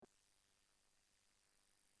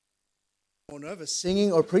More nervous,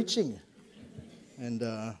 singing or preaching. And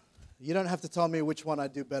you don't have to tell me which one I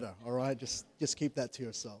do better, all right? Just keep that to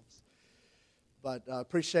yourselves. But I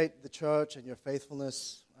appreciate the church and your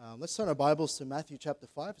faithfulness. Let's turn our Bibles to Matthew chapter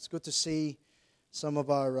 5. It's good to see some of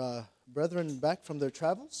our brethren back from their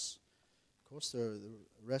travels. Of course, the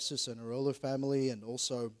Ressus and Arola family, and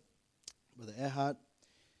also Brother Erhard.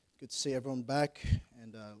 Good to see everyone back.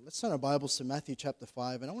 And let's turn our Bibles to Matthew chapter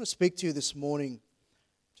 5. And I want to speak to you this morning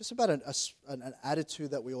just about an attitude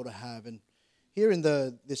that we ought to have. And here in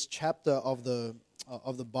this chapter of the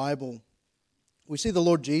Bible, we see the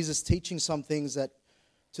Lord Jesus teaching some things that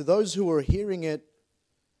to those who are hearing it,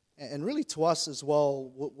 and really to us as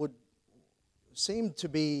well, would seem to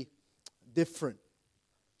be different,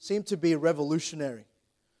 seem to be revolutionary.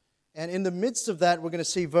 And in the midst of that, we're going to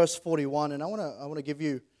see verse 41, and I want to give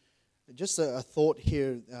you just a thought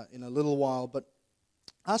here in a little while, but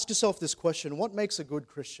ask yourself this question: what makes a good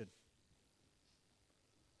Christian?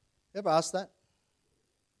 You ever asked that?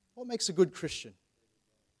 What makes a good Christian?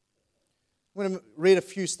 I'm going to read a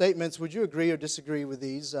few statements. Would you agree or disagree with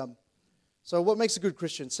these? So what makes a good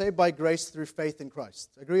Christian? Saved by grace through faith in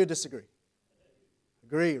Christ. Agree or disagree?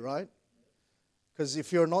 Agree, right? Because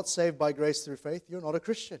if you're not saved by grace through faith, you're not a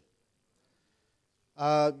Christian.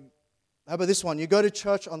 How about this one? You go to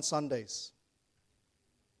church on Sundays.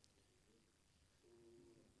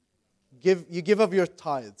 You give of your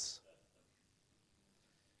tithes.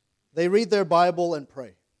 They read their Bible and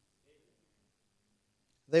pray.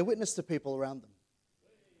 They witness to people around them.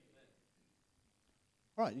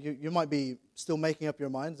 All right, you might be still making up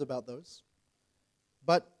your minds about those.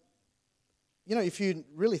 But, you know, if you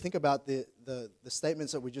really think about the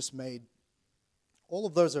statements that we just made, all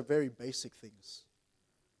of those are very basic things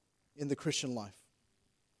in the Christian life.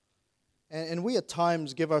 And we at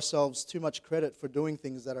times give ourselves too much credit for doing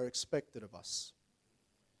things that are expected of us.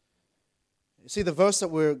 You see, the verse that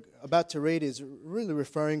we're about to read is really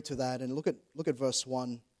referring to that. And look at verse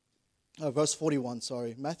 41,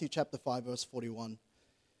 Matthew chapter 5, verse 41.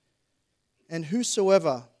 And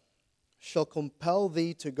whosoever shall compel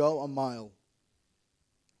thee to go a mile,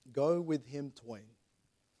 go with him twain.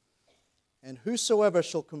 And whosoever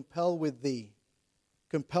shall compel thee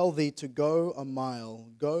to go a mile,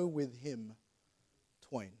 go with him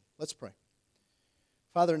twain. Let's pray.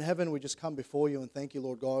 Father in heaven, we just come before you and thank you,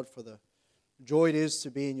 Lord God, for the joy it is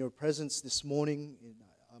to be in your presence this morning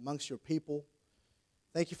amongst your people.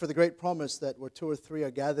 Thank you for the great promise that where two or three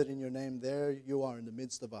are gathered in your name, there you are in the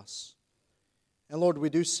midst of us. And Lord, we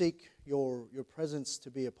do seek your presence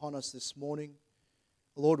to be upon us this morning.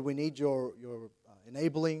 Lord, we need your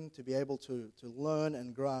enabling to be able to learn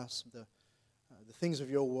and grasp the things of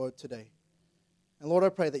your word today. And Lord, I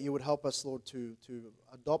pray that you would help us, Lord, to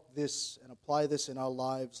adopt this and apply this in our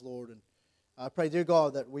lives, Lord. And I pray, dear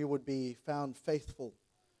God, that we would be found faithful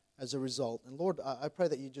as a result. And Lord, I pray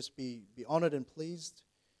that you just be honored and pleased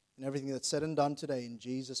in everything that's said and done today in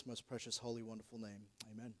Jesus' most precious, holy, wonderful name.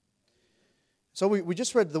 Amen. So we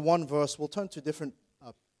just read the one verse. We'll turn to different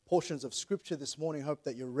portions of Scripture this morning. I hope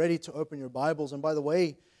that you're ready to open your Bibles. And by the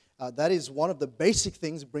way, that is one of the basic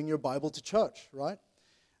things, bring your Bible to church, right?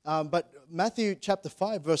 But Matthew chapter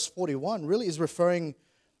 5, verse 41 really is referring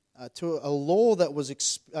to a law that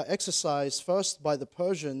was exercised first by the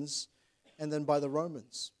Persians and then by the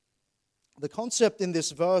Romans. The concept in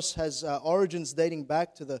this verse has origins dating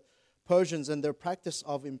back to the Persians and their practice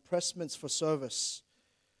of impressments for service.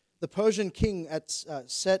 The Persian king at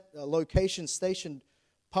set location stationed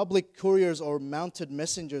public couriers or mounted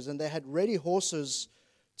messengers, and they had ready horses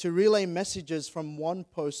to relay messages from one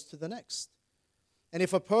post to the next. And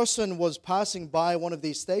if a person was passing by one of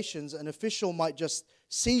these stations, an official might just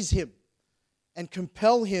seize him and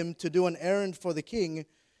compel him to do an errand for the king,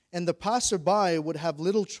 and the passerby would have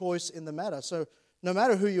little choice in the matter. So no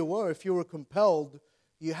matter who you were, if you were compelled,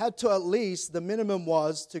 you had to at least, the minimum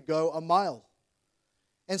was to go a mile.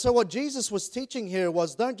 And so what Jesus was teaching here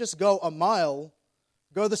was, don't just go a mile,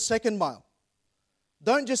 go the second mile.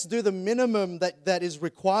 Don't just do the minimum that is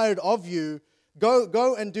required of you.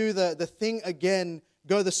 Go and do the thing again.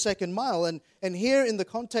 Go the second mile. And here in the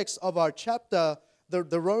context of our chapter,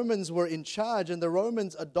 the Romans were in charge, and the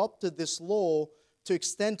Romans adopted this law to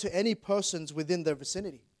extend to any persons within their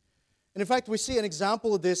vicinity. And in fact, we see an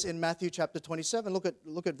example of this in Matthew chapter 27. Look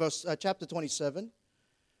at chapter 27.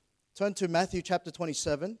 Turn to Matthew chapter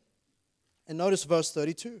 27 and notice verse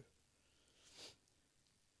 32.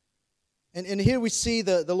 And here we see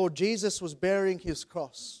the Lord Jesus was bearing his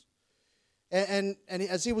cross. And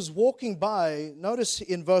as he was walking by, notice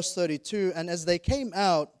in verse 32, and as they came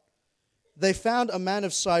out, they found a man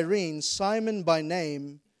of Cyrene, Simon by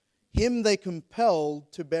name. him they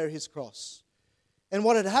compelled to bear his cross. And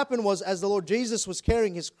what had happened was, as the Lord Jesus was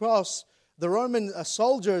carrying his cross, the Roman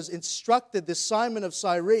soldiers instructed this Simon of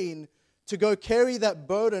Cyrene to go carry that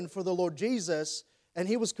burden for the Lord Jesus, and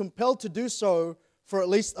he was compelled to do so for at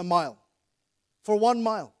least a mile, for 1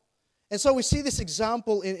 mile. And so we see this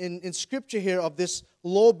example in Scripture here of this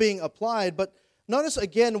law being applied, but notice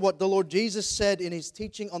again what the Lord Jesus said in his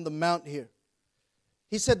teaching on the Mount here.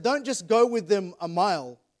 He said, don't just go with them a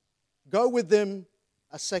mile, go with them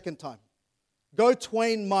a second time. Go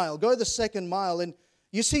twain mile, go the second mile. And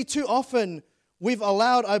you see, too often we've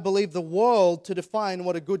allowed, I believe, the world to define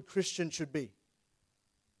what a good Christian should be.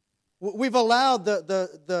 We've allowed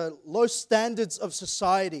the low standards of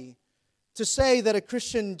society to say that a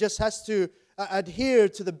Christian just has to adhere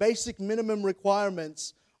to the basic minimum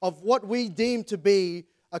requirements of what we deem to be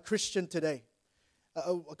a Christian today.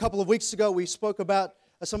 A couple of weeks ago, we spoke about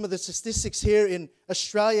some of the statistics here in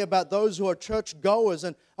Australia about those who are church goers,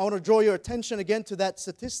 and I want to draw your attention again to that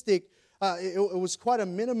statistic. It was quite a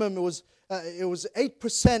minimum. It was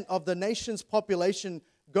 8% of the nation's population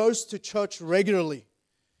goes to church regularly.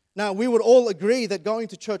 Now, we would all agree that going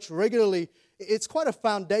to church regularly, it's quite a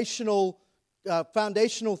foundational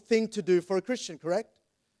thing to do for a Christian, correct?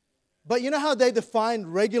 But you know how they define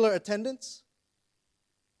regular attendance?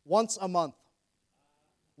 Once a month.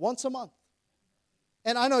 Once a month.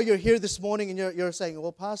 And I know you're here this morning and you're saying,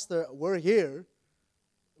 well, Pastor, we're here.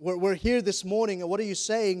 We're here this morning, and what are you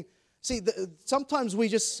saying? See, sometimes we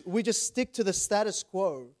just stick to the status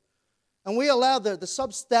quo. And we allow the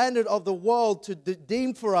substandard of the world to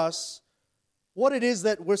deem for us what it is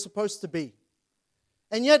that we're supposed to be.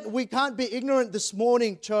 And yet we can't be ignorant this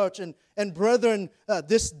morning, church and brethren,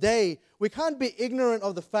 this day. We can't be ignorant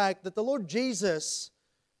of the fact that the Lord Jesus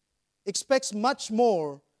expects much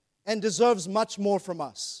more and deserves much more from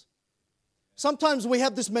us. Sometimes we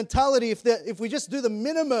have this mentality, if we just do the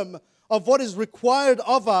minimum of what is required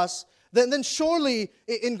of us, then surely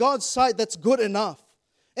in God's sight that's good enough.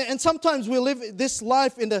 And sometimes we live this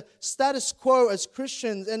life in the status quo as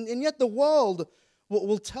Christians, and yet the world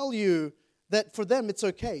will tell you that for them it's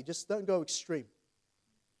okay, just don't go extreme.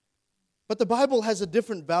 But the Bible has a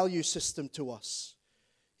different value system to us.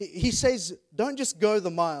 He says, don't just go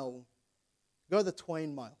the mile, go the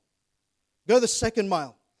twain mile. Go the second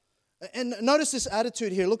mile. And notice this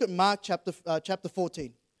attitude here. Look at Mark chapter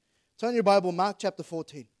 14. Turn your Bible, Mark chapter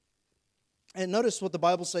 14. And notice what the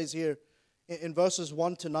Bible says here in verses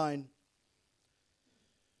 1 to 9.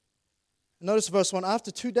 Notice verse 1. After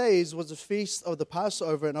 2 days was the feast of the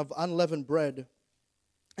Passover and of unleavened bread.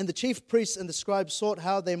 And the chief priests and the scribes sought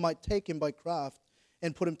how they might take him by craft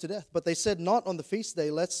and put him to death. But they said, not on the feast day,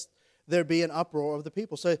 lest there be an uproar of the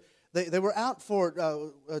people. So they were out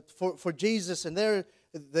for Jesus, and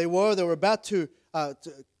they were about to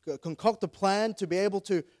concoct a plan to be able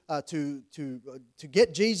to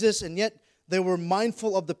get Jesus, and yet they were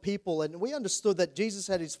mindful of the people. And we understood that Jesus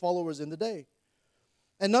had his followers in the day.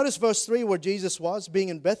 And notice verse 3 where Jesus was, being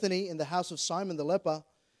in Bethany in the house of Simon the leper.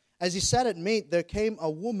 As he sat at meat, there came a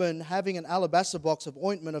woman having an alabaster box of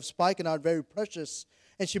ointment of spikenard, very precious,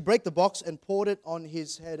 and she brake the box and poured it on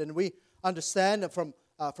his head. And we understand from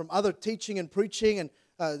other teaching and preaching,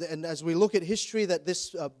 and as we look at history, that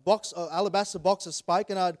this alabaster box of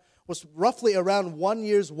spikenard was roughly around 1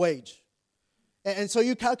 year's wage. And so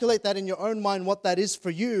you calculate that in your own mind what that is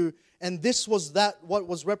for you, and this was what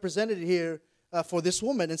was represented here for this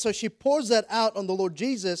woman. And so she pours that out on the Lord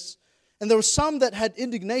Jesus, and there were some that had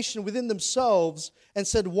indignation within themselves and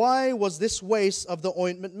said, why was this waste of the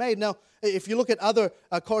ointment made? Now, if you look at other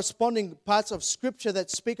corresponding parts of Scripture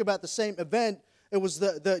that speak about the same event, it was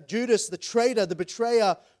the Judas, the traitor, the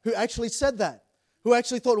betrayer, who actually said that. Who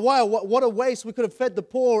actually thought, wow, what a waste. We could have fed the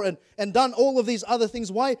poor and done all of these other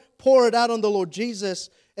things. Why pour it out on the Lord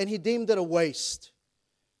Jesus? And he deemed it a waste.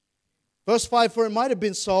 Verse 5, for it might have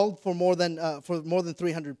been sold for more than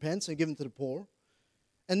 300 pence and given to the poor.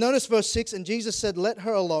 And notice verse 6, and Jesus said, let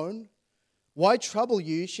her alone. Why trouble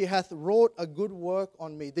you? She hath wrought a good work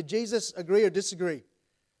on me. Did Jesus agree or disagree?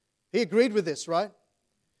 He agreed with this, right?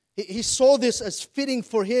 He saw this as fitting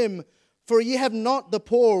for him. For ye have not the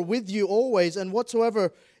poor with you always, and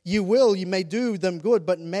whatsoever you will, you may do them good,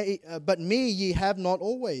 but me ye have not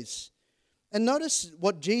always. And notice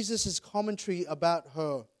what Jesus' commentary about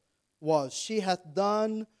her was. She hath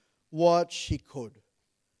done what she could.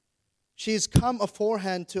 She is come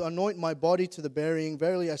aforehand to anoint my body to the burying.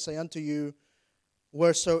 Verily I say unto you,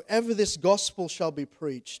 wheresoever this gospel shall be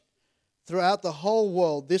preached, throughout the whole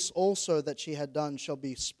world, this also that she had done shall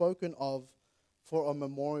be spoken of for a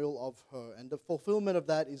memorial of her. And the fulfillment of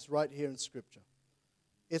that is right here in Scripture.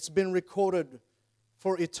 It's been recorded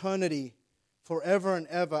for eternity, forever and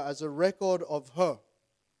ever, as a record of her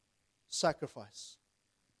sacrifice,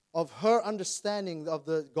 of her understanding of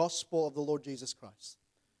the gospel of the Lord Jesus Christ.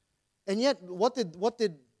 And yet, what did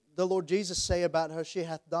the Lord Jesus say about her? She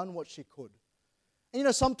hath done what she could.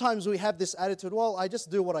 And sometimes we have this attitude, well, I just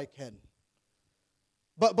do what I can.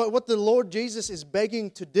 But what the Lord Jesus is begging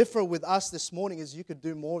to differ with us this morning is you could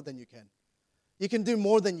do more than you can. You can do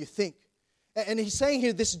more than you think. And He's saying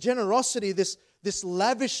here this generosity, this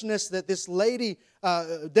lavishness that this lady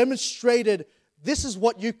demonstrated, this is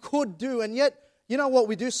what you could do. And yet, you know what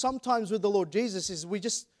we do sometimes with the Lord Jesus is we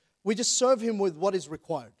just serve Him with what is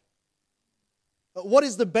required. What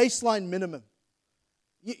is the baseline minimum?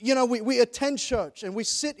 We attend church and we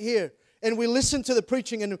sit here and we listen to the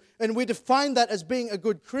preaching and we define that as being a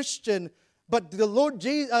good Christian. But the Lord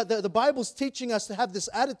Jesus, the Bible's teaching us to have this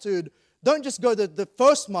attitude. Don't just go the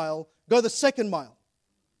first mile, go the second mile.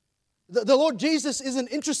 The Lord Jesus isn't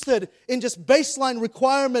interested in just baseline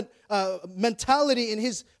requirement mentality in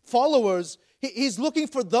His followers. He's looking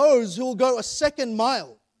for those who will go a second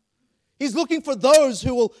mile. He's looking for those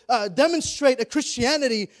who will demonstrate a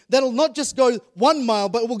Christianity that will not just go 1 mile,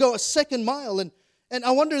 but will go a second mile. And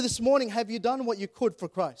I wonder this morning, have you done what you could for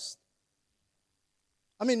Christ?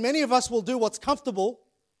 I mean, many of us will do what's comfortable.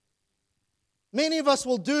 Many of us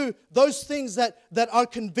will do those things that are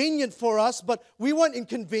convenient for us, but we won't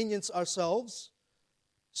inconvenience ourselves.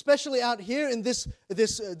 Especially out here in this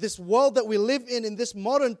world that we live in this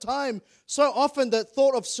modern time, so often the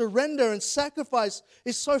thought of surrender and sacrifice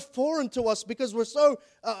is so foreign to us because we're so,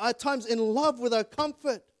 at times, in love with our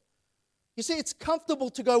comfort. You see, it's comfortable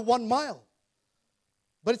to go 1 mile,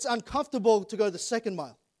 but it's uncomfortable to go the second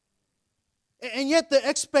mile. And yet the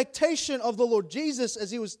expectation of the Lord Jesus as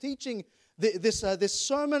He was teaching this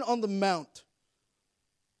Sermon on the Mount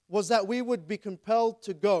was that we would be compelled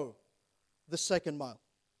to go the second mile.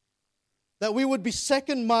 That we would be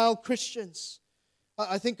second mile Christians.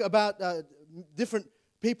 I think about different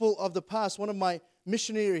people of the past. One of my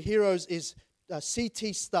missionary heroes is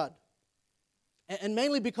C.T. Studd. And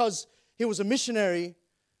mainly because he was a missionary,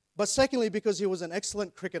 but secondly because he was an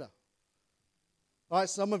excellent cricketer. All right,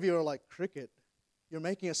 some of you are like, cricket? You're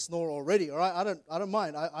making us snore already. All right, I don't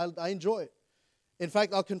mind. I enjoy it. In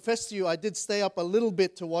fact, I'll confess to you, I did stay up a little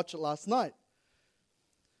bit to watch it last night.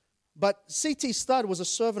 But C.T. Studd was a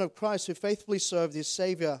servant of Christ who faithfully served his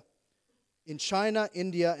Savior in China,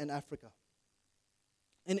 India, and Africa.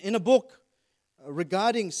 In a book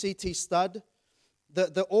regarding C.T. Studd,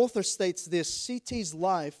 the author states this: C.T.'s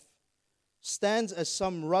life stands as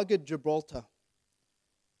some rugged Gibraltar,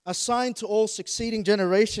 a sign to all succeeding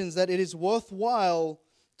generations that it is worthwhile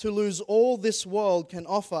to lose all this world can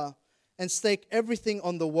offer and stake everything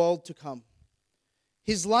on the world to come.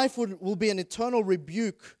 His life will be an eternal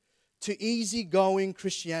rebuke to easygoing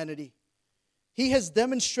Christianity. He has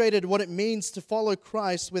demonstrated what it means to follow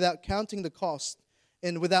Christ without counting the cost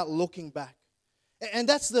and without looking back. And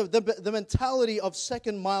that's the mentality of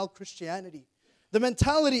second mile Christianity. The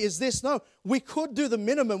mentality is this: no, we could do the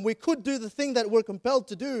minimum, we could do the thing that we're compelled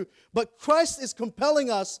to do, but Christ is compelling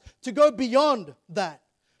us to go beyond that,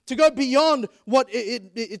 to go beyond what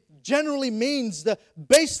it generally means, the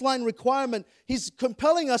baseline requirement. He's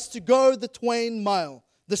compelling us to go the twain mile,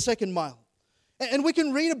 the second mile. And we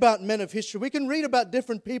can read about men of history. We can read about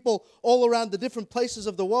different people all around the different places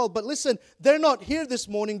of the world. But listen, they're not here this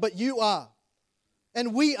morning, but you are.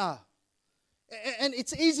 And we are. And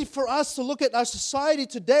it's easy for us to look at our society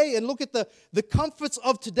today and look at the comforts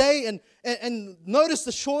of today and notice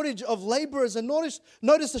the shortage of laborers and notice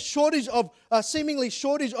the shortage of, seemingly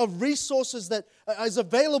shortage of resources that is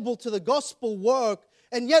available to the gospel work.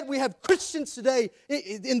 And yet we have Christians today,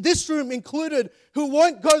 in this room included, who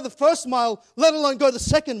won't go the first mile, let alone go the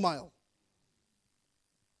second mile.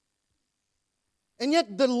 And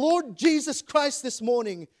yet the Lord Jesus Christ this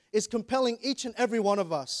morning is compelling each and every one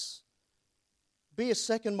of us. Be a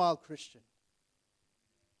second mile Christian.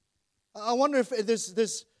 I wonder if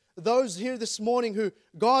there's those here this morning who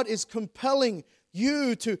God is compelling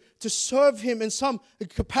you to serve Him in some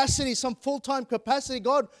capacity, some full-time capacity.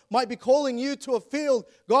 God might be calling you to a field.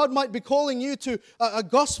 God might be calling you to a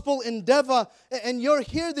gospel endeavor. And you're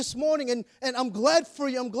here this morning, and I'm glad for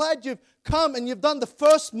you. I'm glad you've come and you've done the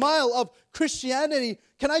first mile of Christianity.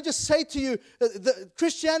 Can I just say to you,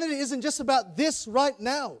 Christianity isn't just about this right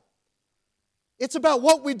now. It's about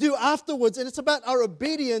what we do afterwards, and it's about our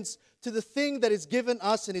obedience to the thing that is given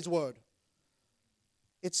us in His Word.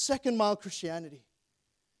 It's second mile Christianity.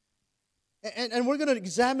 And we're going to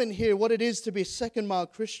examine here what it is to be a second mile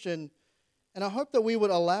Christian. And I hope that we would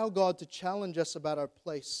allow God to challenge us about our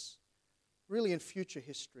place, really in future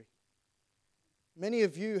history. Many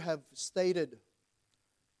of you have stated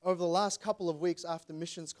over the last couple of weeks after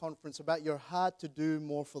missions conference about your heart to do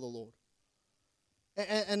more for the Lord.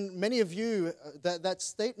 And many of you, that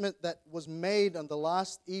statement that was made on the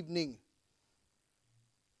last evening,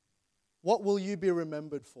 what will you be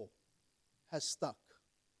remembered for, has stuck.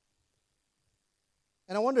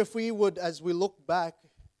 And I wonder if we would, as we look back,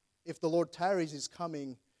 if the Lord tarries, is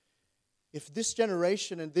coming, if this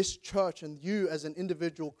generation and this church and you as an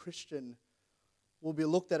individual Christian will be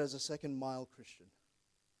looked at as a second mile Christian.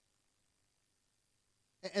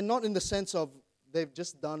 And not in the sense of they've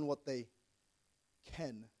just done what they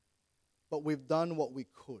can, but we've done what we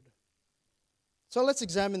could. So let's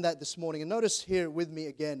examine that this morning. And notice here with me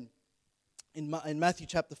again in Matthew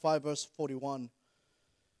chapter 5, verse 41.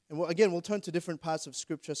 And we'll turn to different parts of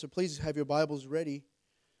Scripture, so please have your Bibles ready.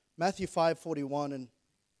 Matthew 5:41, and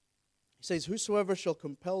he says, "Whosoever shall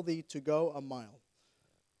compel thee to go a mile,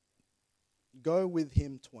 go with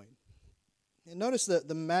him twain." And notice that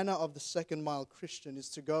the manner of the second mile Christian is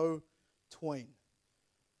to go twain.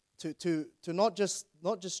 To not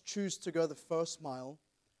just choose to go the first mile,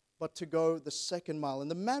 but to go the second mile.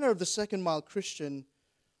 And the manner of the second mile Christian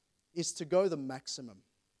is to go the maximum.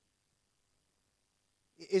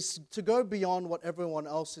 Is to go beyond what everyone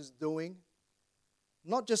else is doing,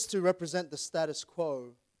 not just to represent the status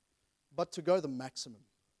quo, but to go the maximum.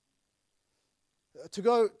 To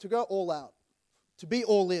go all out. To be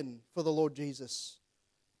all in for the Lord Jesus.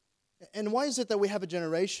 And why is it that we have a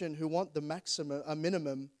generation who want the maximum, a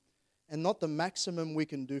minimum, and not the maximum we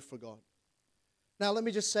can do for God? Now, let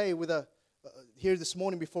me just say here this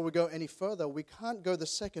morning before we go any further, we can't go the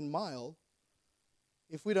second mile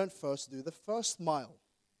if we don't first do the first mile.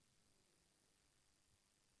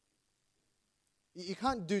 You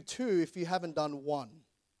can't do two if you haven't done one.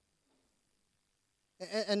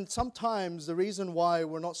 And sometimes the reason why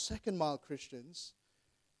we're not second mile Christians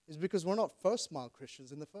is because we're not first mile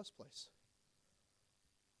Christians in the first place.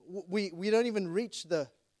 We don't even reach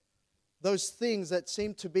those things that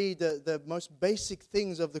seem to be the most basic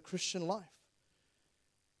things of the Christian life.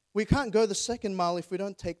 We can't go the second mile if we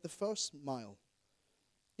don't take the first mile.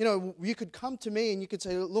 You know, you could come to me and you could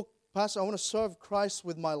say, "Look, Pastor, I want to serve Christ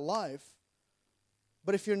with my life."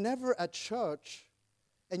 But if you're never at church,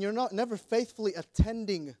 and you're never faithfully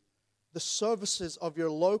attending the services of your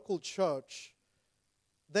local church,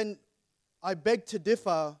 then I beg to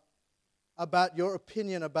differ about your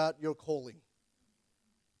opinion about your calling.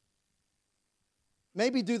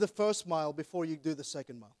 Maybe do the first mile before you do the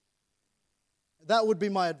second mile. That would be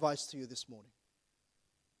my advice to you this morning.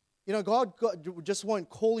 You know, God just won't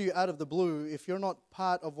call you out of the blue if you're not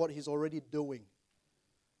part of what He's already doing.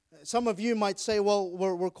 Some of you might say, "Well,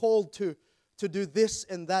 we're called to do this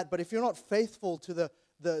and that," but if you're not faithful to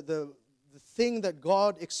the thing that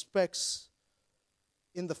God expects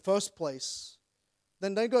in the first place,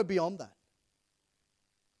 then don't go beyond that.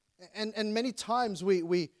 And many times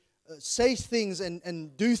we say things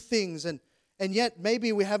and do things, and yet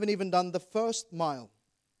maybe we haven't even done the first mile.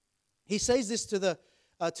 He says this to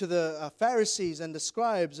the Pharisees and the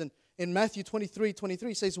scribes, and in Matthew 23:23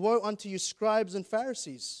 he says, "Woe unto you, scribes and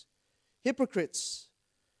Pharisees, hypocrites!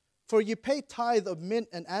 For you pay tithe of mint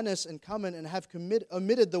and anise and cumin, and have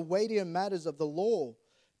omitted the weightier matters of the law,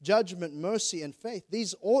 judgment, mercy, and faith.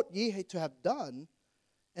 These ought ye to have done,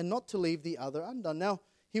 and not to leave the other undone." Now,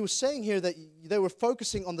 he was saying here that they were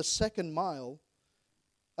focusing on the second mile.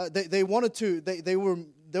 They were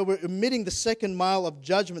omitting the second mile of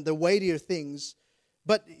judgment, the weightier things.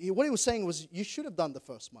 But what he was saying was, you should have done the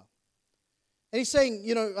first mile. And he's saying,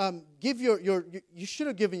 you know, you should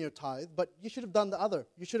have given your tithe, but you should have done the other.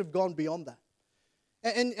 You should have gone beyond that.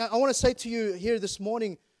 And I want to say to you here this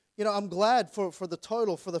morning, you know, I'm glad for the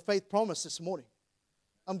total, for the faith promise this morning.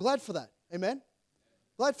 I'm glad for that. Amen?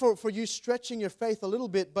 Glad for you stretching your faith a little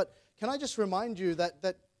bit, but can I just remind you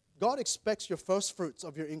that God expects your first fruits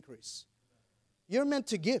of your increase. You're meant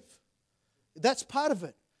to give. That's part of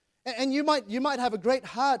it. And you might have a great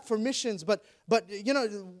heart for missions, but you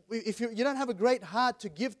know, if you don't have a great heart to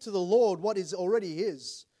give to the Lord what is already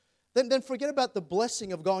His, then forget about the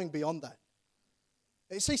blessing of going beyond that.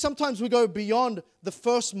 You see, sometimes we go beyond the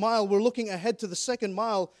first mile. We're looking ahead to the second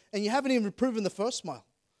mile, and you haven't even proven the first mile.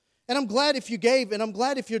 And I'm glad if you gave, and I'm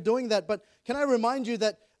glad if you're doing that, but can I remind you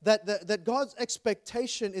that God's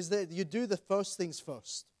expectation is that you do the first things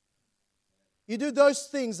first. You do those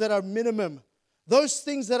things that are minimum. Those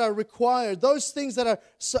things that are required, those things that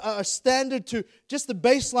are standard to just the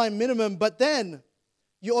baseline minimum, but then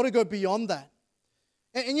you ought to go beyond that.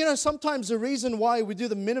 And you know, sometimes the reason why we do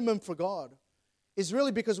the minimum for God is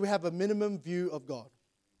really because we have a minimum view of God.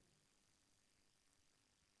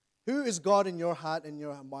 Who is God in your heart and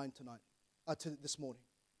your mind tonight, this morning?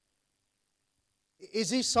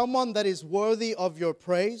 Is He someone that is worthy of your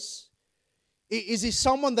praise? Is He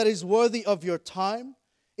someone that is worthy of your time?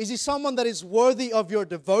 Is He someone that is worthy of your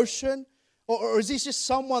devotion? Or is He just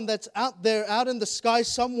someone that's out there, out in the sky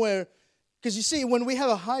somewhere? Because you see, when we have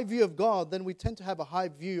a high view of God, then we tend to have a high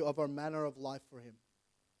view of our manner of life for Him.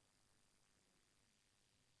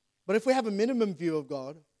 But if we have a minimum view of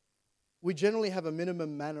God, we generally have a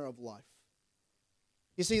minimum manner of life.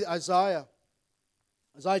 You see, Isaiah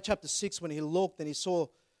chapter 6, when he looked and he saw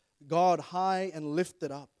God high and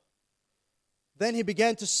lifted up, then he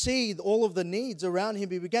began to see all of the needs around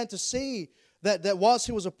him. He began to see that whilst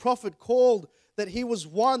he was a prophet called, that he was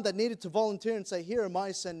one that needed to volunteer and say, "Here am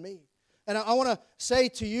I, send me." And I want to say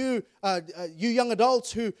to you, you young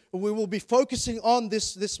adults who we will be focusing on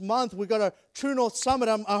this month, we've got a True North Summit.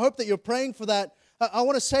 I hope that you're praying for that. I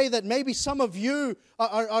want to say that maybe some of you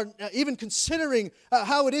are even considering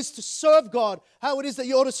how it is to serve God, how it is that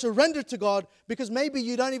you ought to surrender to God, because maybe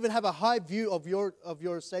you don't even have a high view of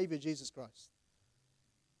your Savior, Jesus Christ.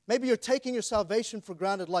 Maybe you're taking your salvation for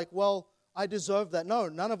granted, like, well, I deserve that. No,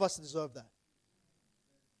 none of us deserve that.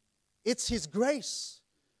 It's His grace.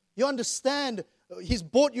 You understand, He's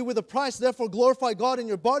bought you with a price, therefore glorify God in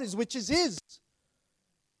your bodies, which is His.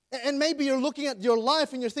 And maybe you're looking at your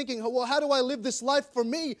life and you're thinking, well, how do I live this life for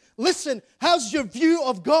me? Listen, how's your view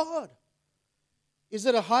of God? Is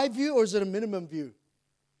it a high view or is it a minimum view?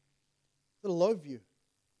 Is it a low view?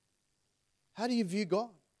 How do you view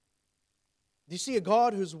God? Do you see a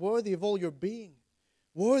God who's worthy of all your being?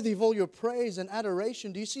 Worthy of all your praise and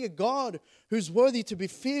adoration? Do you see a God who's worthy to be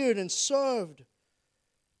feared and served?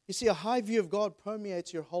 You see, a high view of God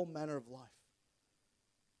permeates your whole manner of life.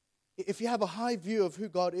 If you have a high view of who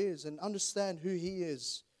God is and understand who He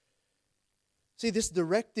is. See, this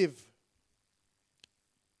directive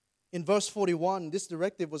in verse 41, this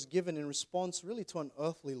directive was given in response really to an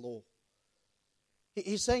earthly law.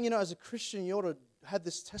 He's saying, as a Christian, you ought to have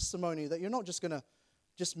this testimony that you're not just going to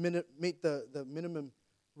meet the minimum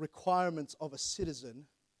requirements of a citizen,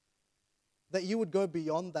 that you would go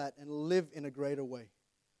beyond that and live in a greater way.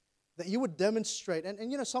 That you would demonstrate,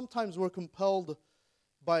 and sometimes we're compelled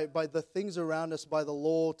by the things around us, by the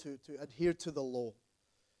law, to adhere to the law.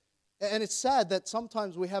 And it's sad that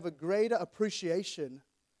sometimes we have a greater appreciation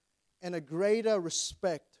and a greater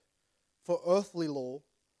respect for earthly law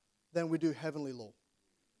than we do heavenly law.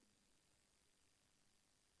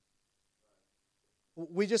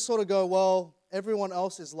 We just sort of go, well, everyone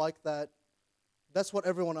else is like that. That's what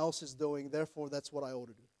everyone else is doing, therefore that's what I ought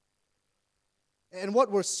to do. And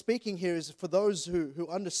what we're speaking here is for those who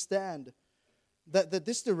understand that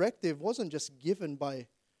this directive wasn't just given by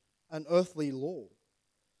an earthly law.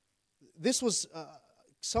 This was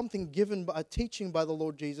something given by a teaching by the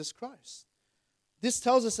Lord Jesus Christ. This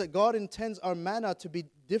tells us that God intends our manner to be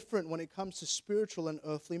different when it comes to spiritual and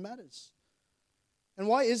earthly matters. And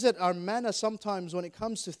why is it our manner sometimes when it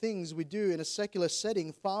comes to things we do in a secular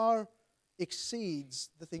setting far exceeds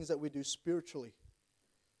the things that we do spiritually?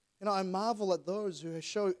 I marvel at those who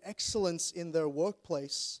show excellence in their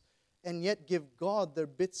workplace and yet give God their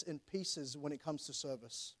bits and pieces when it comes to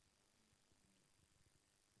service.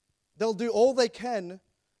 They'll do all they can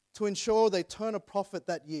to ensure they turn a profit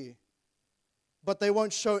that year, but they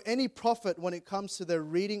won't show any profit when it comes to their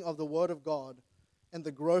reading of the Word of God and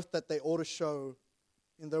the growth that they ought to show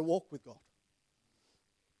in their walk with God.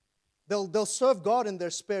 They'll serve God in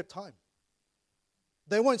their spare time.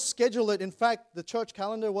 They won't schedule it. In fact, the church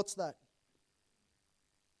calendar, what's that?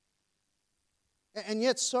 And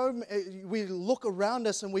yet we look around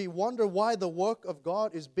us and we wonder why the work of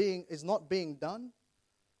God is not being done.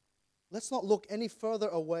 Let's not look any further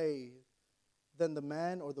away than the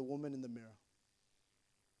man or the woman in the mirror.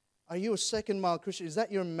 Are you a second-mile Christian? Is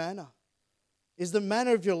that your manner? Is the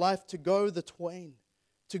manner of your life to go the twain,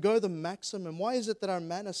 to go the maximum? Why is it that our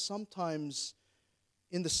manner sometimes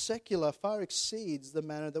in the secular far exceeds the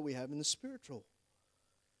manner that we have in the spiritual?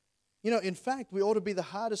 In fact, we ought to be the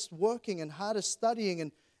hardest working and hardest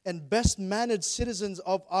studying and best mannered citizens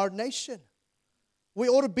of our nation. We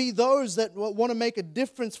ought to be those that want to make a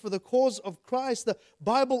difference for the cause of Christ. The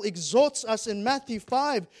Bible exhorts us in Matthew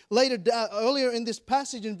 5, earlier in this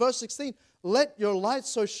passage in verse 16, let your light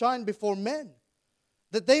so shine before men,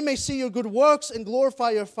 that they may see your good works and glorify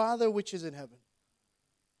your Father which is in heaven.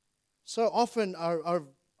 So often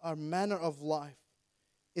our manner of life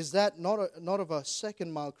is that not of a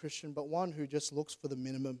second-mile Christian, but one who just looks for the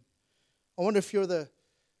minimum. I wonder if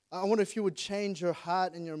you would change your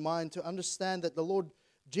heart and your mind to understand that the Lord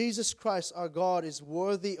Jesus Christ, our God, is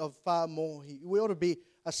worthy of far more. We ought to be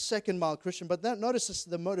a second mile Christian. But notice this,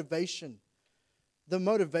 the motivation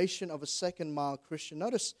of a second mile Christian.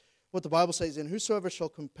 Notice what the Bible says, and whosoever shall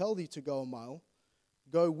compel thee to go a mile,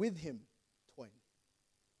 go with him twain.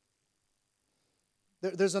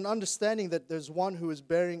 There's an understanding that there's one who is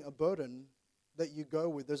bearing a burden that you go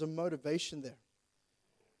with. There's a motivation there.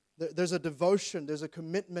 There's a devotion, there's a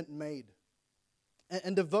commitment made.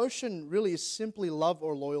 And devotion really is simply love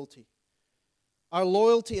or loyalty. Our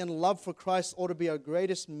loyalty and love for Christ ought to be our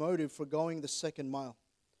greatest motive for going the second mile.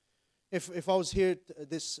 If I was here,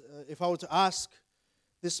 if I were to ask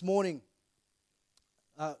this morning,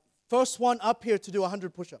 first one up here to do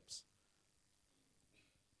 100 push-ups.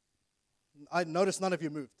 I noticed none of you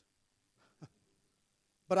moved.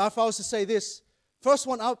 But if I was to say this, first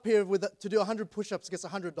one up here to do 100 push-ups gets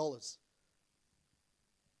 $100.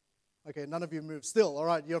 Okay, none of you moved. Still, all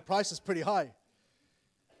right, your price is pretty high.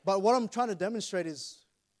 But what I'm trying to demonstrate is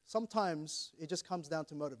sometimes it just comes down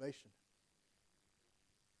to motivation.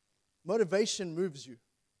 Motivation moves you.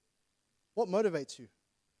 What motivates you?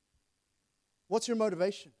 What's your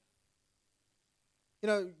motivation? You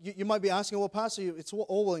know, you might be asking, well, Pastor, it's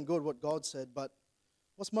all well and good what God said, but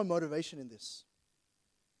what's my motivation in this?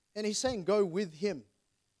 And he's saying, go with him.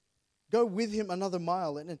 Go with him another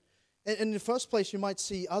mile. And in the first place, you might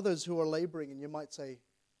see others who are laboring, and you might say,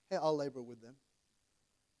 hey, I'll labor with them.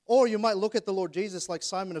 Or you might look at the Lord Jesus like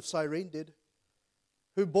Simon of Cyrene did,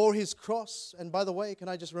 who bore his cross. And by the way, can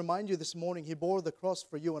I just remind you this morning, he bore the cross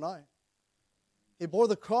for you and I. He bore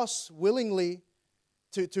the cross willingly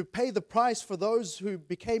to pay the price for those who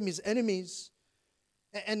became his enemies.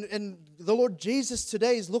 And the Lord Jesus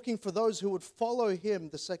today is looking for those who would follow him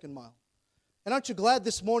the second mile. And aren't you glad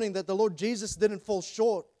this morning that the Lord Jesus didn't fall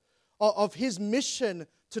short of his mission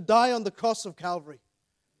to die on the cross of Calvary?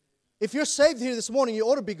 If you're saved here this morning, you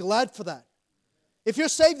ought to be glad for that. If you're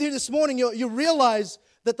saved here this morning, you realize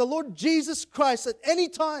that the Lord Jesus Christ at any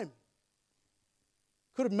time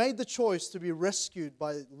could have made the choice to be rescued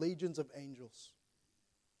by legions of angels.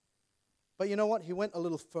 But you know what? He went a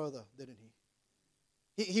little further, didn't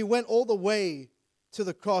he? He went all the way to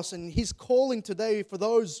the cross, and he's calling today for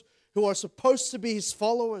those who are supposed to be his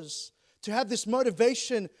followers to have this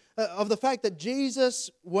motivation of the fact that Jesus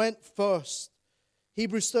went first.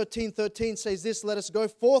 Hebrews 13:13 says this, let us go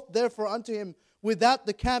forth therefore unto him without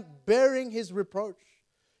the camp, bearing his reproach.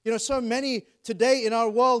 You know, so many today in our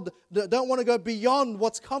world don't want to go beyond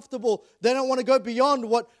what's comfortable. They don't want to go beyond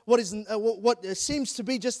what seems to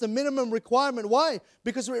be just the minimum requirement. Why?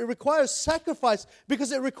 Because it requires sacrifice.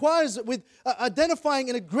 Because it requires with identifying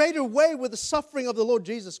in a greater way with the suffering of the Lord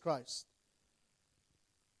Jesus Christ.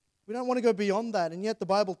 We don't want to go beyond that. And yet the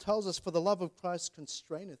Bible tells us, for the love of Christ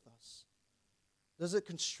constraineth us. Does it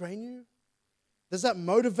constrain you? Does that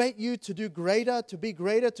motivate you to do greater, to be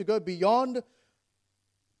greater, to go beyond?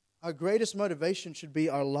 Our greatest motivation should be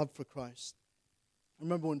our love for Christ.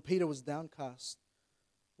 Remember when Peter was downcast,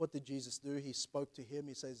 what did Jesus do? He spoke to him.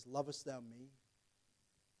 He says, lovest thou me?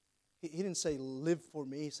 He didn't say, live for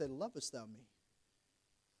me. He said, lovest thou me?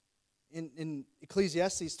 In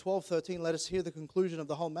Ecclesiastes 12:13, let us hear the conclusion of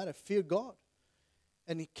the whole matter. Fear God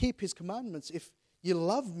and keep his commandments. If you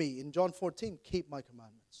love me, in John 14, keep my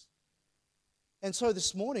commandments. And so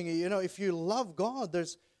this morning, you know, if you love God,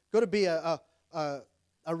 there's got to be a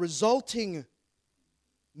resulting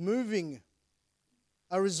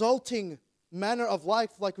manner of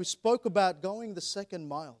life, like we spoke about, going the second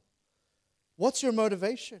mile. What's your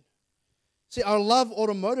motivation? See, our love ought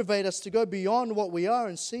to motivate us to go beyond what we are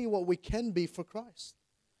and see what we can be for Christ.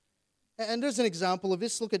 And there's an example of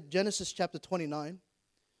this. Look at Genesis chapter 29.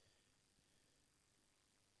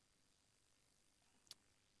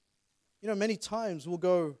 You know, many times we'll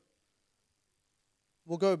go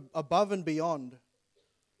above and beyond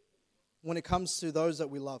when it comes to those that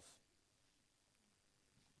we love.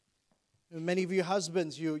 And many of you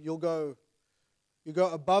husbands, you'll go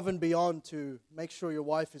above and beyond to make sure your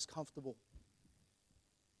wife is comfortable.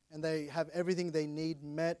 And they have everything they need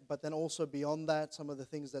met, but then also beyond that, some of the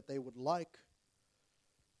things that they would like.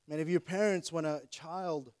 Many of you parents, when a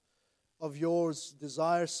child of yours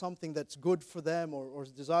desires something that's good for them or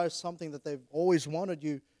desires something that they've always wanted,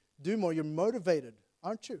 you do more. You're motivated,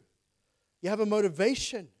 aren't you? You have a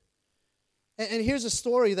motivation. And here's a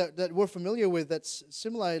story that we're familiar with that's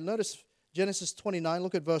similar. Notice Genesis 29,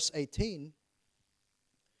 look at verse 18.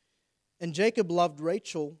 And Jacob loved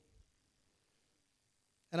Rachel,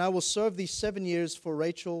 and I will serve thee 7 years for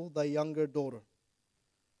Rachel, thy younger daughter.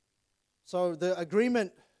 So the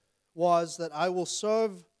agreement was that I will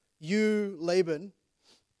serve you, Laban,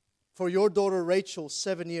 for your daughter Rachel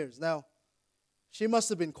 7 years. Now, she must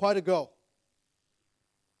have been quite a girl.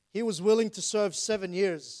 he was willing to serve 7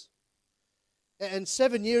 years. And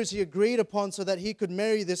 7 years he agreed upon so that he could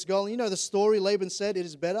marry this girl. You know the story, Laban said, "It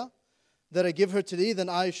is better that I give her to thee than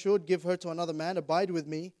I should give her to another man. Abide with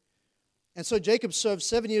me." And so Jacob served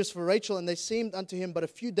 7 years for Rachel, and they seemed unto him but a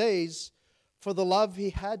few days for the love he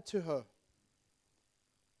had to her.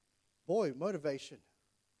 Boy, motivation.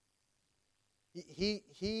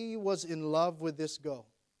 He was in love with this girl.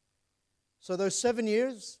 So those 7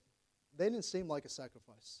 years, they didn't seem like a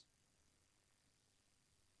sacrifice.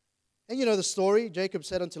 And you know the story. Jacob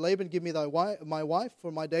said unto Laban, "Give me my wife,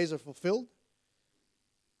 for my days are fulfilled."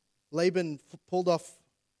 Laban pulled off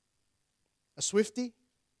a swifty,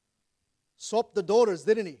 swapped the daughters,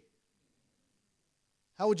 didn't he?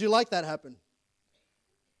 How would you like that happen?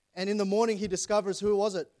 And in the morning he discovers, who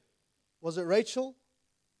was it? Was it Rachel?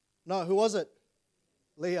 No, who was it?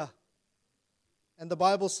 Leah. And the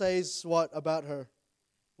Bible says what about her?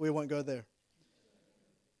 We won't go there.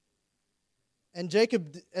 And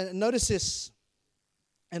Jacob, and notice this,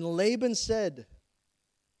 and Laban said,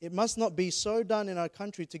 "It must not be so done in our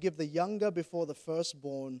country to give the younger before the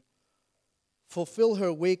firstborn. Fulfill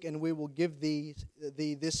her week, and we will give thee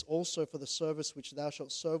this also for the service which thou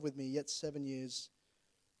shalt serve with me yet 7 years."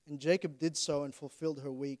 And Jacob did so and fulfilled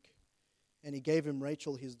her week. And he gave him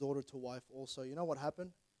Rachel, his daughter, to wife also. You know what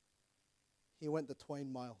happened? He went the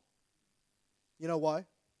twain mile. You know why?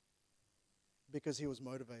 Because he was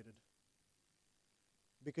motivated.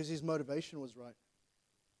 Because his motivation was right.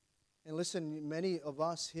 And listen, many of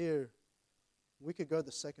us here, we could go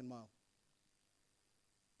the second mile.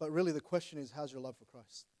 But really the question is, how's your love for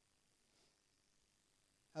Christ?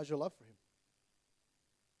 How's your love for Him?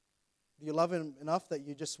 Do you love Him enough that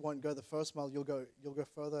you just won't go the first mile, you'll go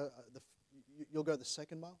further, you'll go the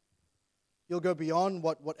second mile? You'll go beyond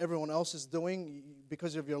what everyone else is doing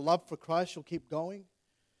because of your love for Christ, you'll keep going.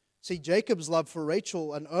 See, Jacob's love for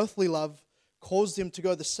Rachel, an earthly love, caused him to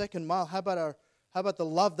go the second mile. How about the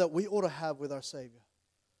love that we ought to have with our Savior?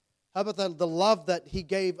 How about the love that He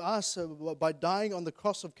gave us by dying on the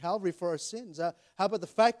cross of Calvary for our sins? How about the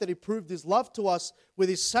fact that He proved His love to us with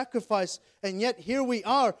His sacrifice, and yet here we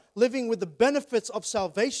are living with the benefits of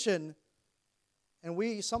salvation, and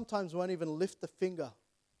we sometimes won't even lift the finger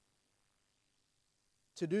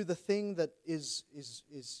to do the thing that He's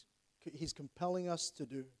compelling us to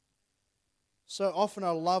do. So often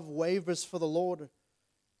our love wavers for the Lord.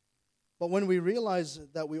 But when we realize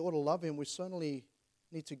that we ought to love Him, we certainly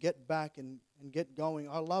need to get back and get going.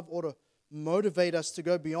 Our love ought to motivate us to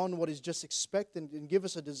go beyond what is just expected and give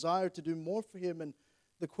us a desire to do more for Him. And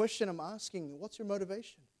the question I'm asking, what's your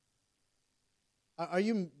motivation? Are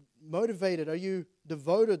you motivated? Are you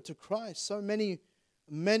devoted to Christ? So many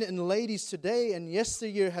men and ladies today and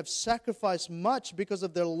yesteryear have sacrificed much because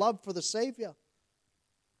of their love for the Savior.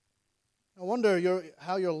 I wonder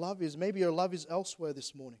how your love is. Maybe your love is elsewhere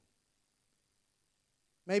this morning.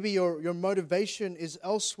 Maybe your motivation is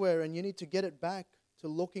elsewhere and you need to get it back to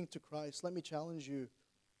looking to Christ. Let me challenge you.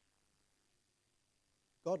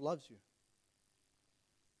 God loves you.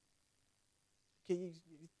 Okay,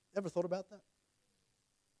 you ever thought about that?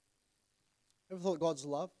 Ever thought God's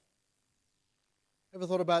love? Ever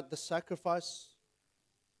thought about the sacrifice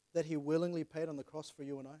that He willingly paid on the cross for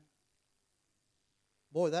you and I?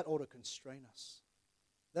 Boy, that ought to constrain us.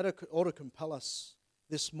 That ought to compel us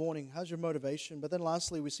this morning. How's your motivation? But then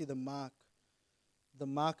lastly, we see the mark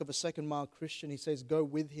of a second mile Christian. He says, go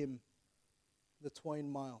with him the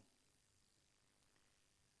twain mile.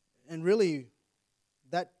 And really,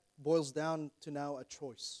 that boils down to now a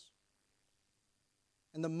choice.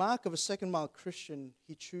 And the mark of a second mile Christian,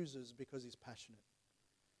 he chooses because he's passionate.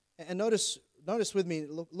 And notice with me,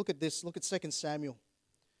 look at this. Look at 2 Samuel.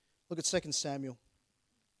 Look at 2 Samuel.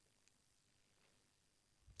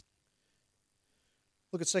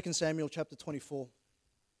 Look at 2 Samuel chapter 24.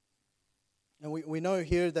 And we know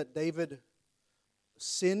here that David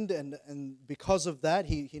sinned, and because of that,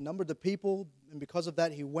 he numbered the people, and because of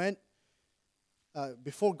that, he went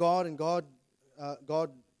before God, and God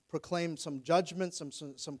proclaimed some judgments,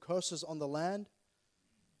 some curses on the land.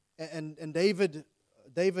 And David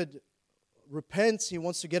repents, he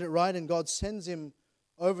wants to get it right, and God sends him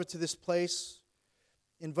over to this place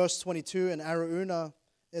in verse 22, in Araunah,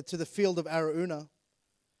 to the field of Araunah.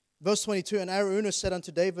 Verse 22, and Araunah said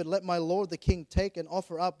unto David, let my lord the king take and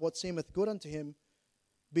offer up what seemeth good unto him.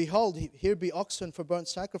 Behold, here be oxen for burnt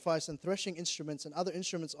sacrifice, and threshing instruments, and other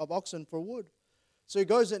instruments of oxen for wood. So he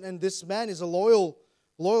goes in, and this man is a loyal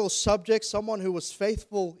subject, someone who was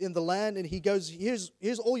faithful in the land, and he goes,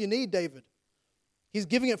 here's all you need, David. He's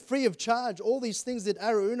giving it free of charge. All these things that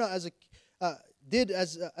Araunah did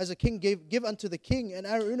as a king give unto the king. And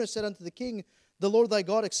Araunah said unto the king, the Lord thy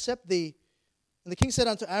God accept thee? And the king said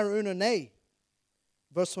unto Araunah, Nay.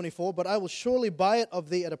 Verse 24, But I will surely buy it of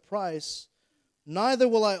thee at a price, neither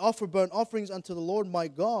will I offer burnt offerings unto the Lord my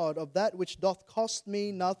God of that which doth cost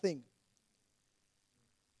me nothing.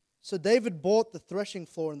 So David bought the threshing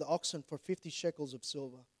floor and the oxen for 50 shekels of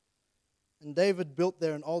silver. And David built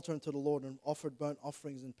there an altar unto the Lord and offered burnt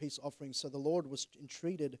offerings and peace offerings. So the Lord was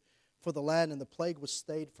entreated for the land, and the plague was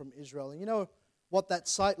stayed from Israel. And you know what that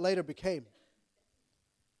site later became?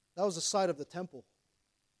 That was the site of the temple.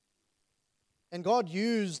 And God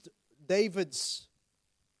used David's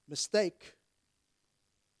mistake,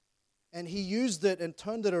 and He used it and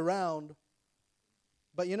turned it around.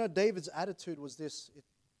 But you know, David's attitude was this: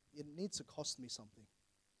 it needs to cost me something.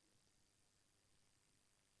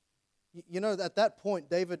 You know, at that point,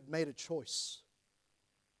 David made a choice.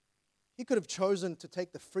 He could have chosen to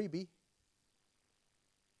take the freebie,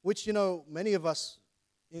 which, you know, many of us,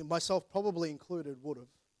 myself probably included, would have.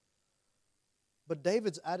 But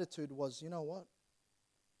David's attitude was, you know what?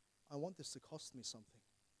 I want this to cost me something.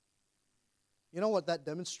 You know what that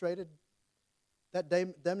demonstrated? That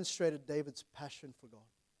demonstrated David's passion for God.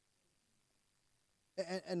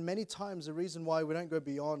 And many times the reason why we don't go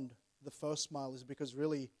beyond the first mile is because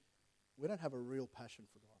really we don't have a real passion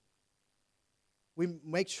for God. We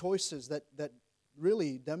make choices that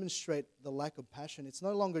really demonstrate the lack of passion. It's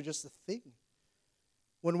no longer just a thing.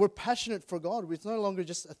 When we're passionate for God, it's no longer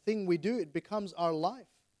just a thing we do. It becomes our life.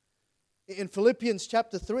 In Philippians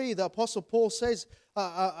chapter 3, the Apostle Paul says,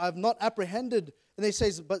 I've not apprehended. And he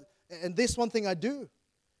says, and this one thing I do.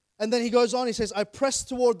 And then he goes on, he says, I press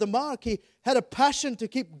toward the mark. He had a passion to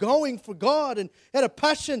keep going for God. And he had a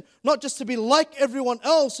passion not just to be like everyone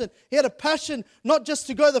else. And he had a passion not just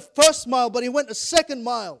to go the first mile, but he went a second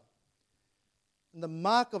mile. And the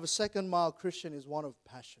mark of a second mile Christian is one of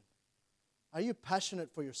passion. Are you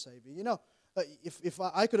passionate for your Savior? You know, if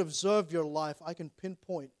I could observe your life, I can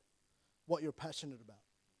pinpoint what you're passionate about.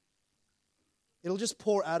 It'll just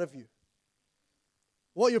pour out of you.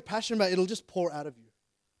 What you're passionate about, it'll just pour out of you.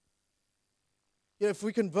 You know, if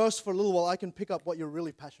we converse for a little while, I can pick up what you're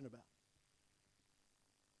really passionate about.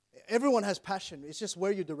 Everyone has passion. It's just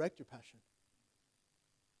where you direct your passion.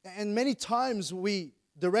 And many times we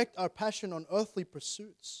direct our passion on earthly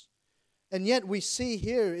pursuits. And yet we see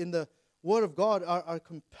here in the Word of God are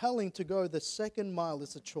compelling to go the second mile.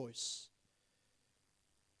 It's a choice.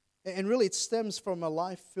 And really it stems from a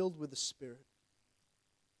life filled with the Spirit.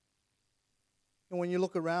 And when you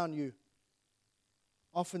look around, you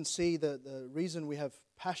often see the reason we have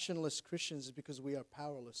passionless Christians is because we are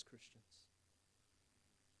powerless Christians.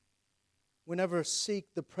 We never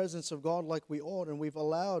seek the presence of God like we ought, and we've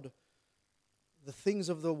allowed the things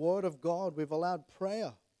of the Word of God, we've allowed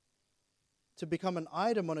prayer to become an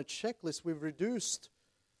item on a checklist. We've reduced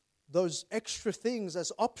those extra things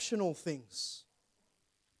as optional things.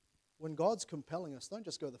 When God's compelling us, don't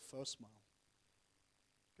just go the first mile.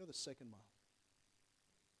 Go the second mile.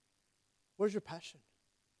 Where's your passion?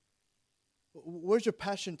 Where's your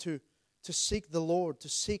passion to seek the Lord, to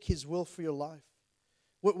seek His will for your life?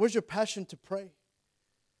 Where's your passion to pray?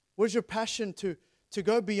 Where's your passion to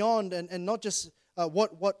go beyond and not just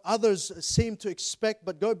what others seem to expect,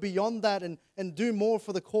 but go beyond that and do more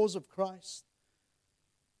for the cause of Christ?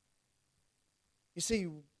 You see,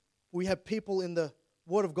 we have people in the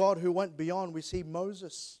Word of God who went beyond. We see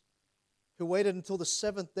Moses, who waited until the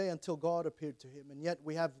seventh day until God appeared to him. And yet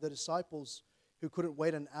we have the disciples who couldn't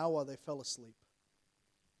wait an hour, they fell asleep.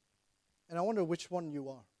 And I wonder which one you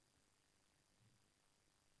are.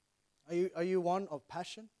 Are you one of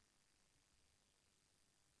passion?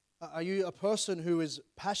 Are you a person who is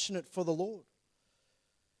passionate for the Lord?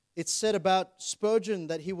 It's said about Spurgeon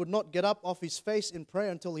that he would not get up off his face in prayer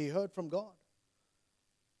until he heard from God.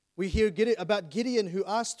 We hear about Gideon, who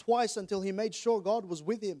asked twice until he made sure God was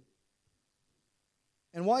with him.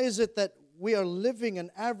 And why is it that we are living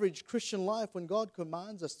an average Christian life when God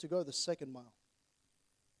commands us to go the second mile?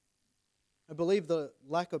 I believe the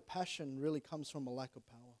lack of passion really comes from a lack of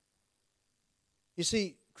power. You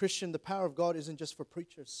see, Christian, the power of God isn't just for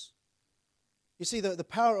preachers. You see, the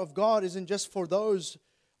power of God isn't just for those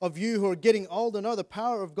of you who are getting older. No, the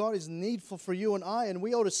power of God is needful for you and I, and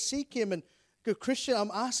we ought to seek Him. And Christian,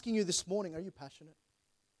 I'm asking you this morning, are you passionate?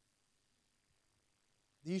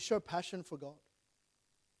 Do you show passion for God?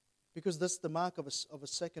 Because that's the mark of a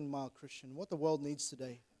second mile Christian. What the world needs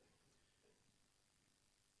today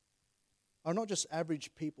are not just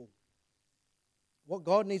average people. What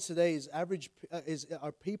God needs today is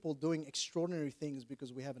our people doing extraordinary things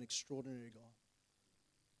because we have an extraordinary God.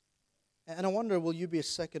 And I wonder, will you be a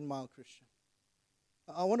second mile Christian?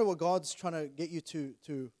 I wonder what God's trying to get you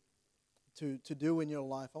to to do in your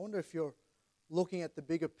life. I wonder if you're looking at the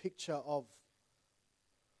bigger picture of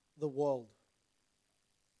the world.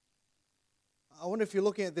 I wonder if you're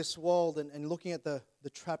looking at this world and looking at the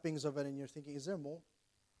trappings of it and you're thinking, is there more?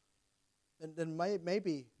 And then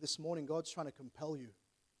maybe this morning God's trying to compel you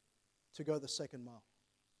to go the second mile.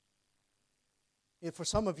 For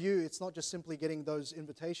some of you, it's not just simply getting those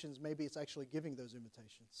invitations. Maybe it's actually giving those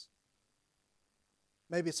invitations.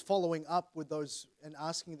 Maybe it's following up with those and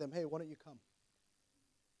asking them, hey, why don't you come?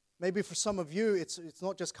 Maybe for some of you, it's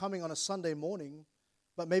not just coming on a Sunday morning,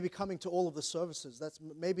 but maybe coming to all of the services.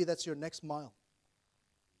 Maybe that's your next mile.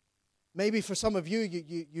 Maybe for some of you,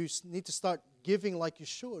 you need to start giving like you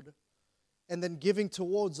should, and then giving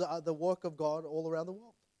towards the work of God all around the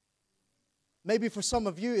world. Maybe for some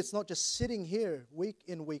of you, it's not just sitting here week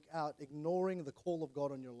in, week out, ignoring the call of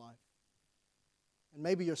God on your life. And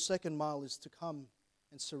maybe your second mile is to come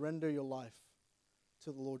and surrender your life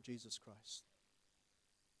to the Lord Jesus Christ.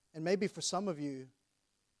 And maybe for some of you,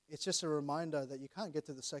 it's just a reminder that you can't get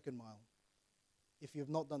to the second mile if you've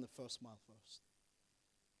not done the first mile first.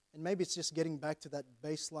 And maybe it's just getting back to that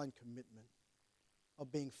baseline commitment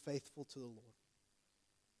of being faithful to the Lord.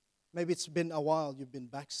 Maybe it's been a while you've been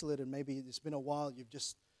backslidden. Maybe it's been a while you've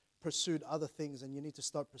just pursued other things and you need to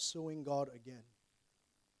start pursuing God again.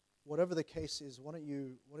 Whatever the case is, why don't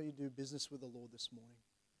you do business with the Lord this morning?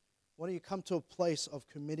 Why don't you come to a place of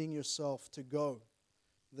committing yourself to go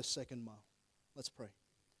the second mile? Let's pray.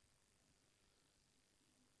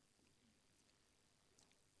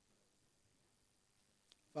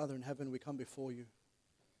 Father in heaven, we come before you.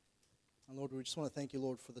 And Lord, we just want to thank you,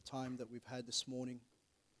 Lord, for the time that we've had this morning.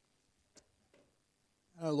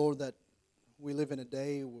 I know, Lord, that we live in a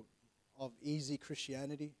day of easy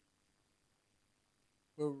Christianity.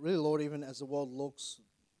 Where really, Lord, even as the world looks,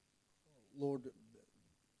 Lord,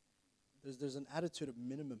 there's an attitude of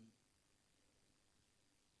minimum.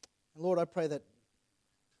 And Lord, I pray that,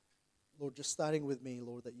 Lord, just starting with me,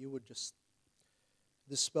 Lord, that you would just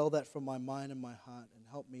dispel that from my mind and my heart and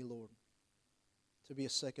help me, Lord, to be a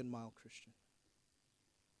second mile Christian.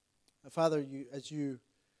 And Father,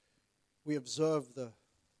 we observe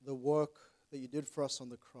the work that you did for us on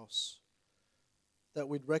the cross, that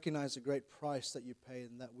we'd recognize the great price that you paid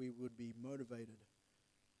and that we would be motivated,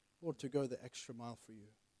 Lord, to go the extra mile for you.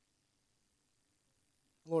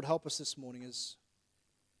 Lord, help us this morning as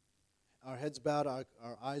our heads bowed, our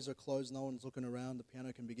eyes are closed, no one's looking around, the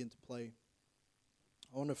piano can begin to play.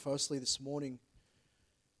 I wonder firstly this morning,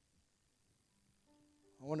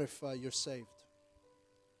 if you're saved.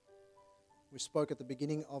 We spoke at the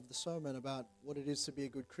beginning of the sermon about what it is to be a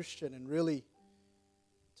good Christian, and really,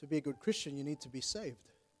 to be a good Christian, you need to be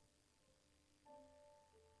saved.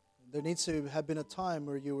 There needs to have been a time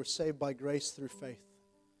where you were saved by grace through faith,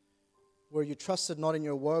 where you trusted not in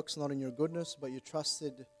your works, not in your goodness, but you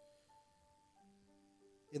trusted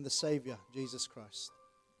in the Savior, Jesus Christ.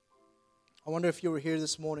 I wonder if you were here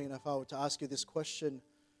this morning, and if I were to ask you this question,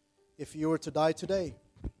 if you were to die today,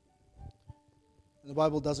 and the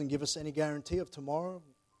Bible doesn't give us any guarantee of tomorrow.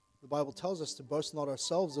 The Bible tells us to boast not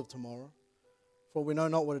ourselves of tomorrow, for we know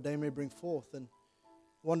not what a day may bring forth. And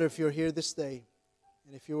I wonder if you're here this day,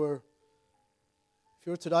 and if you were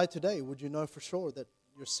to die today, would you know for sure that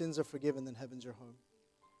your sins are forgiven and heaven's your home?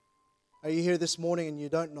 Are you here this morning and you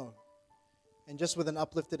don't know? And just with an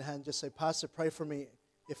uplifted hand, just say, Pastor, pray for me.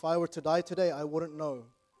 If I were to die today, I wouldn't know.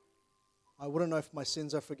 I wouldn't know if my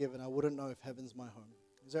sins are forgiven. I wouldn't know if heaven's my home.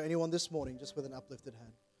 Is there anyone this morning just with an uplifted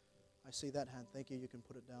hand? I see that hand. Thank you. You can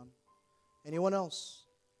put it down. Anyone else?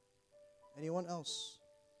 Anyone else?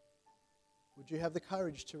 Would you have the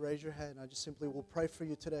courage to raise your hand? I just simply will pray for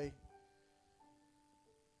you today.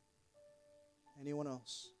 Anyone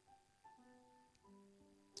else?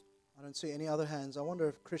 I don't see any other hands. I wonder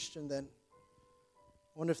if Christian then,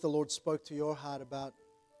 I wonder if the Lord spoke to your heart about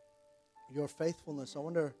your faithfulness. I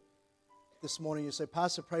wonder this morning you say,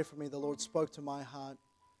 Pastor, pray for me. The Lord spoke to my heart.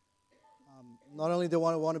 Not only do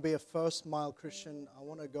I want to be a first mile Christian, I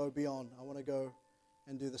want to go beyond. I want to go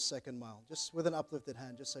and do the second mile. Just with an uplifted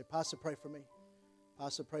hand, just say, Pastor, pray for me.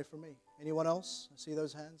 Pastor, pray for me. Anyone else? I see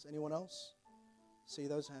those hands. Anyone else? See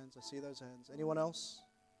those hands. I see those hands. Anyone else?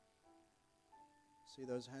 See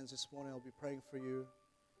those hands this morning. I'll be praying for you.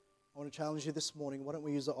 I want to challenge you this morning. Why don't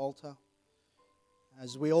we use the altar?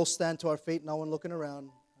 As we all stand to our feet, no one looking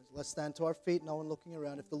around. Let's stand to our feet, no one looking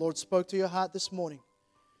around. If the Lord spoke to your heart this morning,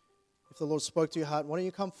 if the Lord spoke to your heart, why don't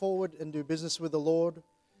you come forward and do business with the Lord?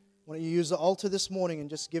 Why don't you use the altar this morning and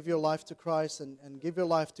just give your life to Christ and give your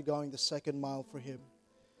life to going the second mile for Him?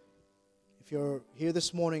 If you're here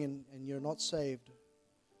this morning and you're not saved,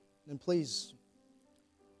 then please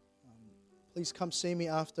come see me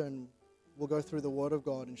after, and we'll go through the Word of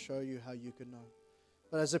God and show you how you can know.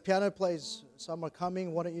 But as the piano plays, some are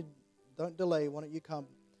coming. Don't delay. Why don't you come?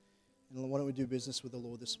 And why don't we do business with the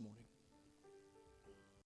Lord this morning?